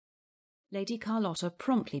Lady Carlotta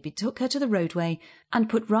promptly betook her to the roadway and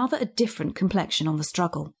put rather a different complexion on the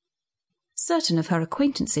struggle. Certain of her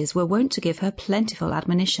acquaintances were wont to give her plentiful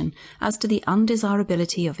admonition as to the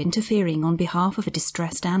undesirability of interfering on behalf of a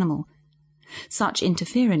distressed animal, such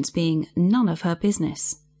interference being none of her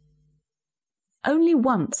business. Only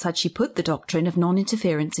once had she put the doctrine of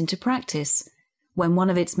non-interference into practice, when one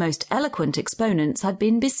of its most eloquent exponents had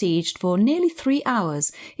been besieged for nearly 3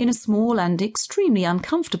 hours in a small and extremely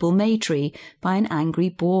uncomfortable may-tree by an angry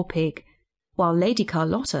boar-pig, while Lady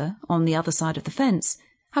Carlotta, on the other side of the fence,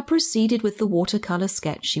 had proceeded with the water-colour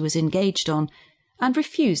sketch she was engaged on, and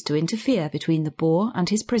refused to interfere between the boar and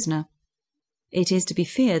his prisoner. It is to be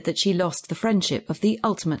feared that she lost the friendship of the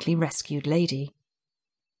ultimately rescued lady.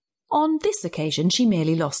 On this occasion she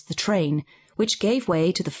merely lost the train, which gave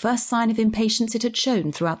way to the first sign of impatience it had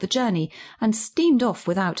shown throughout the journey, and steamed off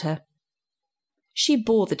without her. She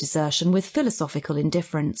bore the desertion with philosophical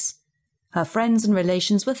indifference. Her friends and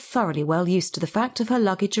relations were thoroughly well used to the fact of her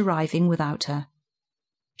luggage arriving without her.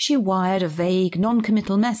 She wired a vague,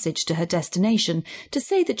 non-committal message to her destination to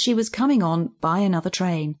say that she was coming on by another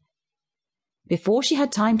train. Before she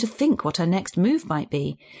had time to think what her next move might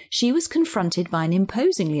be, she was confronted by an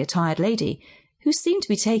imposingly attired lady who seemed to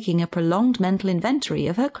be taking a prolonged mental inventory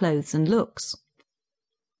of her clothes and looks.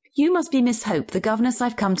 "You must be Miss Hope, the governess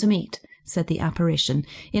I've come to meet," said the apparition,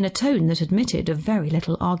 in a tone that admitted of very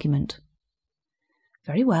little argument.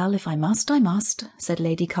 "Very well, if I must, I must," said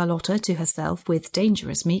Lady Carlotta to herself with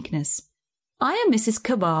dangerous meekness. "I am Mrs.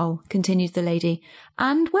 Cabal," continued the lady,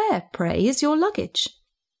 "and where, pray, is your luggage?"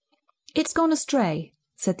 "It's gone astray,"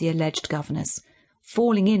 said the alleged governess,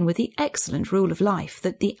 falling in with the excellent rule of life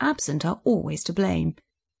that the absent are always to blame.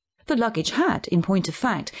 The luggage had, in point of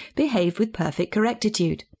fact, behaved with perfect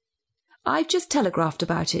correctitude. "I've just telegraphed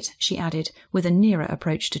about it," she added, with a nearer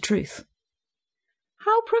approach to truth.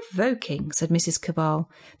 "How provoking," said Mrs. Cabal.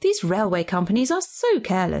 "These railway companies are so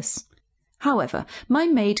careless. However, my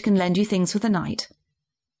maid can lend you things for the night."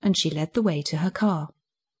 And she led the way to her car.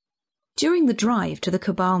 During the drive to the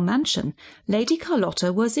Cabal mansion, Lady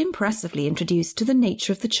Carlotta was impressively introduced to the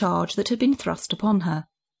nature of the charge that had been thrust upon her.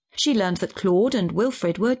 She learned that Claude and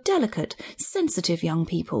Wilfrid were delicate, sensitive young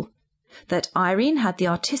people, that Irene had the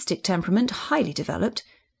artistic temperament highly developed,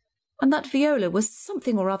 and that Viola was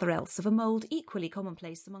something or other else of a mould equally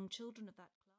commonplace among children of that